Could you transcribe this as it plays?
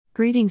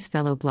Greetings,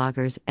 fellow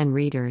bloggers and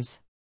readers.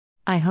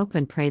 I hope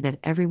and pray that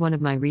every one of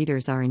my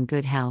readers are in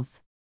good health.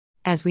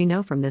 As we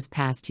know from this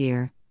past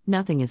year,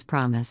 nothing is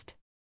promised.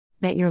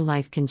 That your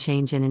life can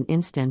change in an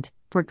instant,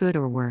 for good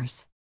or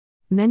worse.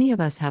 Many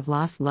of us have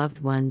lost loved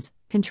ones,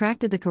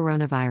 contracted the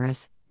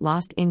coronavirus,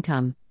 lost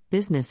income,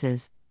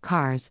 businesses,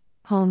 cars,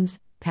 homes,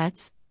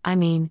 pets.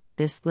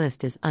 This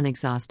list is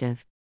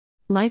unexhaustive.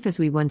 Life as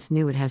we once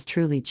knew it has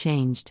truly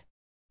changed.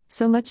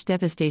 So much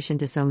devastation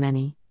to so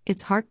many,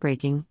 it's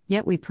heartbreaking,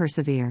 yet we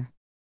persevere.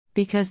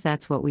 Because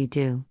that's what we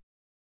do.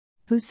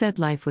 Who said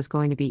life was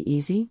going to be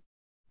easy?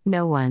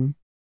 No one.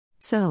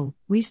 So,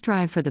 we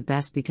strive for the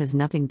best because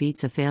nothing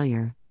beats a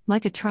failure,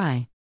 like a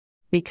try.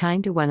 Be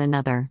kind to one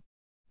another.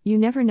 You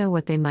never know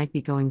what they might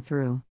be going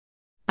through.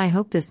 I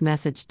hope this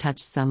message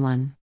touched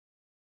someone.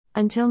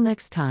 Until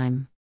next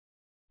time.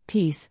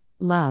 Peace,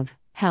 love,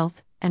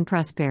 health, and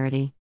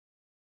prosperity.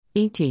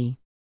 E.T.